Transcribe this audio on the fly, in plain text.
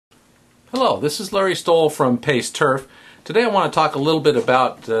Hello, this is Larry Stoll from Pace Turf. Today I want to talk a little bit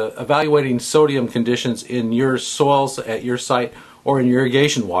about evaluating sodium conditions in your soils at your site or in your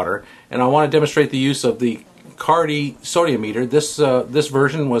irrigation water, and I want to demonstrate the use of the Cardy sodium meter. This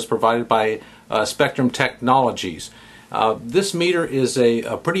version was provided by Spectrum Technologies. This meter is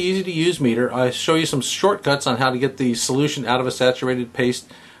a pretty easy to use meter. I show you some shortcuts on how to get the solution out of a saturated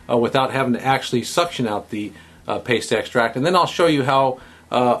paste without having to actually suction out the paste extract, and then I'll show you how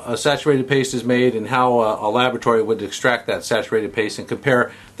a saturated paste is made and how a laboratory would extract that saturated paste and compare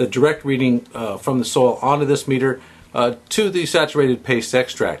the direct reading from the soil onto this meter to the saturated paste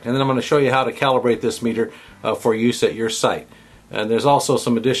extract. And then I'm going to show you how to calibrate this meter for use at your site. And there's also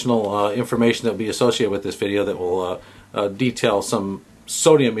some additional information that will be associated with this video that will detail some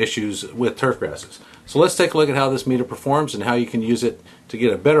sodium issues with turf grasses. So let's take a look at how this meter performs and how you can use it to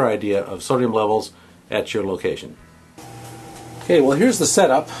get a better idea of sodium levels at your location. Okay, well, here's the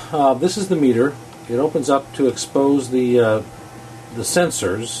setup. This is the meter. It opens up to expose the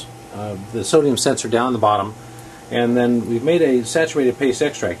sensors, the sodium sensor down on the bottom, and then we've made a saturated paste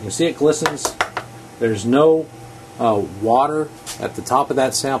extract. You can see it glistens. There's no water at the top of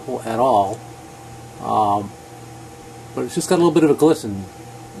that sample at all, but it's just got a little bit of a glisten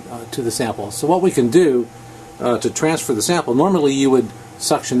to the sample. So what we can do to transfer the sample, normally you would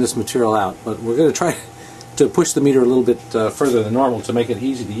suction this material out, but we're going to try to push the meter a little bit further than normal to make it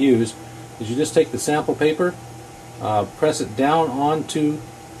easy to use. Is you just take the sample paper, press it down onto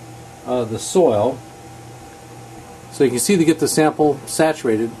the soil, so you can see to get the sample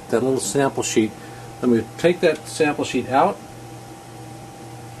saturated, that little sample sheet. Then we take that sample sheet out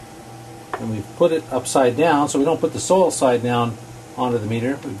and we put it upside down, so we don't put the soil side down onto the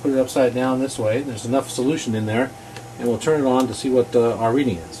meter. We put it upside down this way. There's enough solution in there, and we'll turn it on to see what our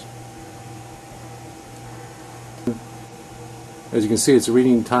reading is. As you can see, it's a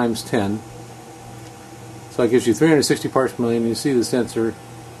reading times 10. So that gives you 360 parts per million. You see the sensor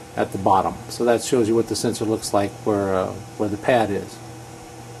at the bottom. So that shows you what the sensor looks like where the pad is.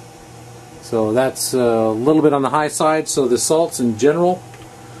 So that's a little bit on the high side. So the salts in general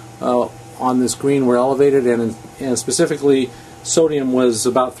on this green were elevated, and specifically sodium was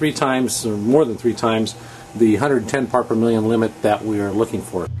about 3 times, or more than 3 times, the 110 part per million limit that we are looking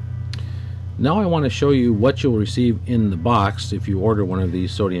for. Now I want to show you what you'll receive in the box if you order one of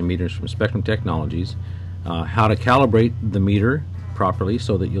these sodium meters from Spectrum Technologies, how to calibrate the meter properly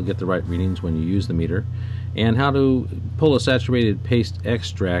so that you'll get the right readings when you use the meter, and how to pull a saturated paste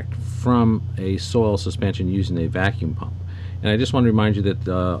extract from a soil suspension using a vacuum pump. And I just want to remind you that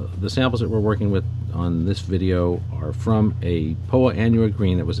the samples that we're working with on this video are from a Poa annua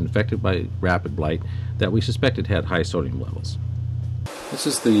green that was infected by rapid blight that we suspected had high sodium levels. This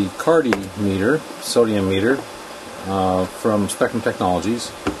is the Cardy meter, sodium meter, from Spectrum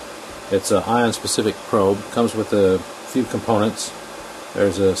Technologies. It's an ion-specific probe. Comes with a few components.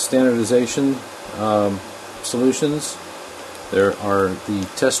 There's a standardization solutions. There are the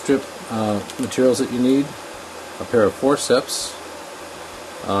test strip materials that you need, a pair of forceps,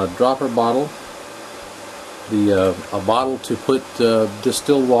 a dropper bottle, a bottle to put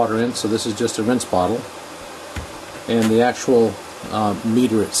distilled water in, so this is just a rinse bottle, and the actual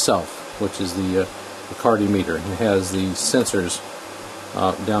meter itself, which is the Cardy meter. It has the sensors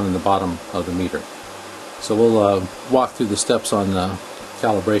down in the bottom of the meter. So we'll walk through the steps on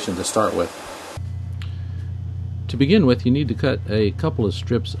calibration to start with. To begin with, you need to cut a couple of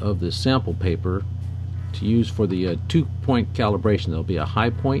strips of the sample paper to use for the 2-point calibration. There'll be a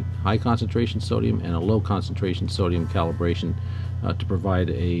high point, high concentration sodium, and a low concentration sodium calibration to provide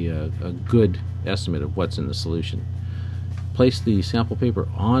a good estimate of what's in the solution. Place the sample paper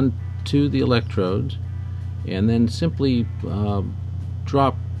onto the electrodes and then simply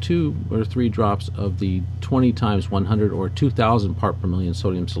drop 2 or 3 drops of the 20 times 100 or 2000 part per million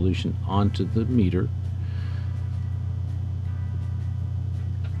sodium solution onto the meter.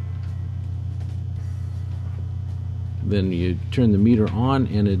 Then you turn the meter on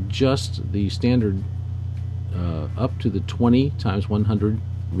and adjust the standard up to the 20 times 100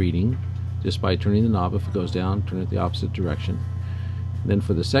 reading just by turning the knob. If it goes down, turn it the opposite direction. Then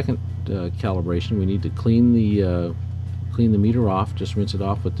for the second calibration, we need to clean the meter off. Just rinse it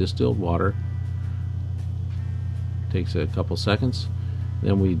off with distilled water. Takes a couple seconds.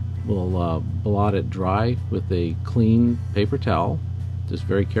 Then we will blot it dry with a clean paper towel. Just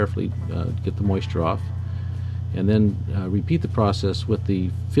very carefully get the moisture off. And then repeat the process with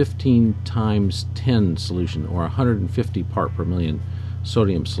the 15 times 10 solution, or 150 part per million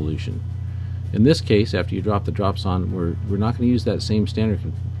sodium solution. In this case, after you drop the drops on, we're not going to use that same standard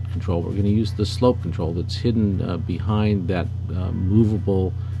control. We're going to use the slope control that's hidden behind that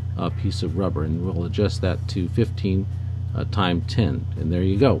movable piece of rubber, and we'll adjust that to 15 times 10, and there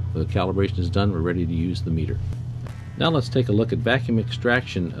you go. The calibration is done. We're ready to use the meter. Now let's take a look at vacuum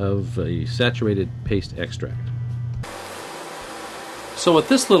extraction of a saturated paste extract. So with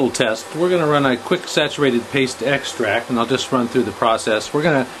this little test, we're going to run a quick saturated paste extract, and I'll just run through the process. We're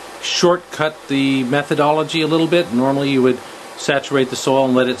going to shortcut the methodology a little bit. Normally you would saturate the soil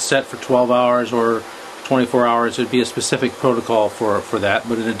and let it set for 12 hours or 24 hours. It would be a specific protocol for that.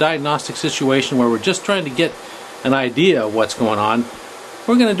 But in a diagnostic situation where we're just trying to get an idea of what's going on,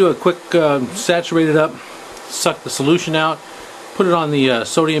 we're going to do a quick saturate it up, suck the solution out, put it on the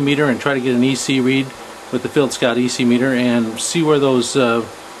sodium meter and try to get an EC read with the Field Scout EC meter and see where those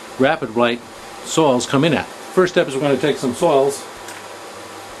rapid blight soils come in at. First step is we're going to take some soils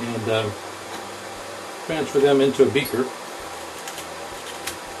and transfer them into a beaker.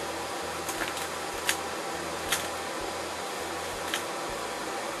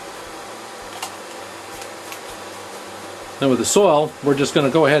 Now with the soil, we're just going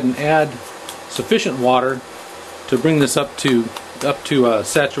to go ahead and add sufficient water to bring this up to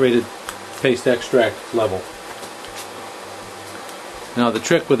saturated paste extract level. Now the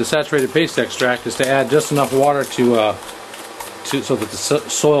trick with the saturated paste extract is to add just enough water so that the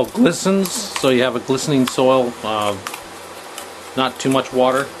soil glistens, so you have a glistening soil, not too much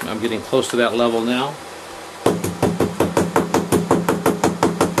water. I'm getting close to that level now. I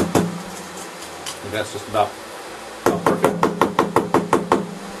think that's just about perfect.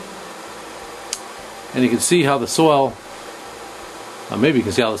 And you can see how the soil, maybe you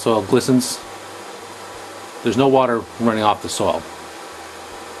can see how the soil glistens. There's no water running off the soil.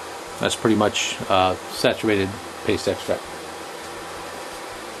 That's pretty much saturated paste extract.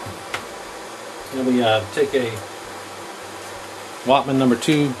 Then we take a Wattman number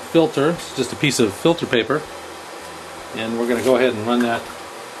 2 filter. It's just a piece of filter paper, and we're going to go ahead and run that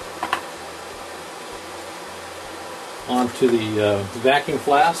onto the vacuum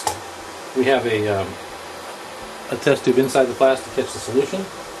flask. We have a test tube inside the flask to catch the solution.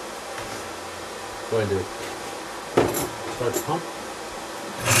 Going to start the pump.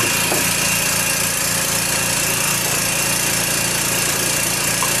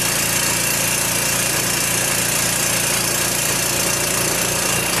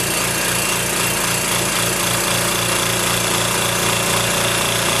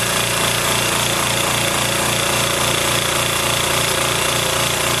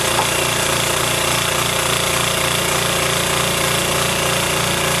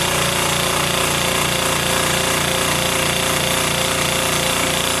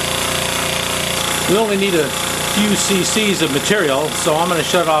 We only need a few cc's of material, so I'm going to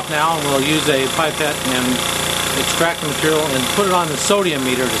shut it off now, and we'll use a pipette and extract the material and put it on the sodium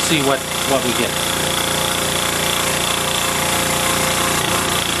meter to see what we get.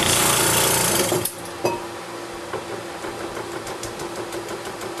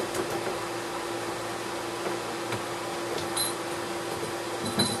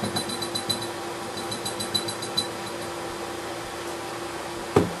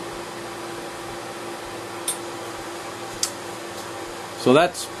 So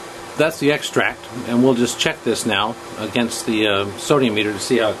that's the extract, and we'll just check this now against the sodium meter to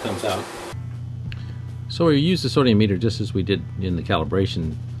see how it comes out. So we use the sodium meter just as we did in the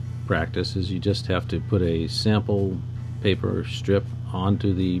calibration practice. Is you just have to put a sample paper strip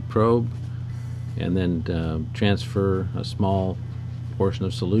onto the probe and then transfer a small portion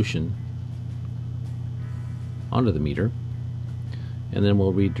of solution onto the meter, and then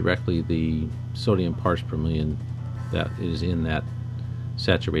we'll read directly the sodium parts per million that is in that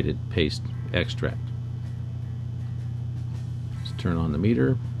saturated paste extract. Let's turn on the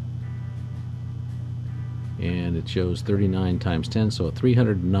meter, and it shows 39 times 10, so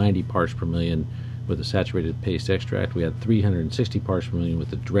 390 parts per million with the saturated paste extract. We had 360 parts per million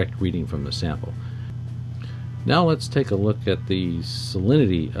with the direct reading from the sample. Now let's take a look at the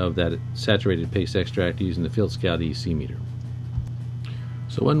salinity of that saturated paste extract using the Field Scout EC meter.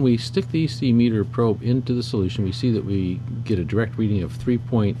 So when we stick the EC meter probe into the solution, we see that we get a direct reading of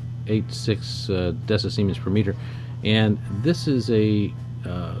 3.86 decisiemens per meter, and this is a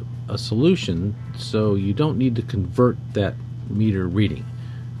solution, so you don't need to convert that meter reading.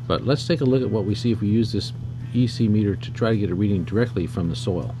 But let's take a look at what we see if we use this EC meter to try to get a reading directly from the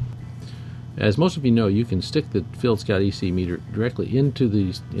soil. As most of you know, you can stick the Field Scout EC meter directly into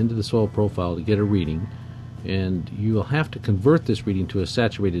the soil profile to get a reading, and you will have to convert this reading to a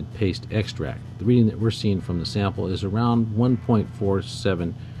saturated paste extract. The reading that we're seeing from the sample is around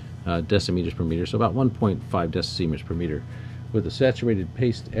 1.47 decimeters per meter, so about 1.5 decisiemens per meter. With the saturated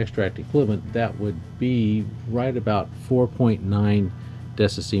paste extract equivalent, that would be right about 4.9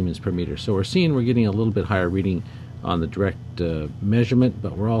 decisiemens per meter. So we're seeing we're getting a little bit higher reading on the direct measurement,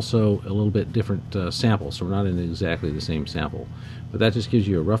 but we're also a little bit different sample, so we're not in exactly the same sample. But that just gives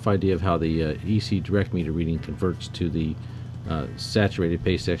you a rough idea of how the EC direct meter reading converts to the saturated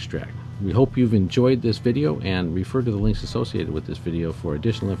paste extract. We hope you've enjoyed this video, and refer to the links associated with this video for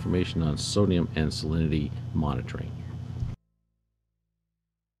additional information on sodium and salinity monitoring.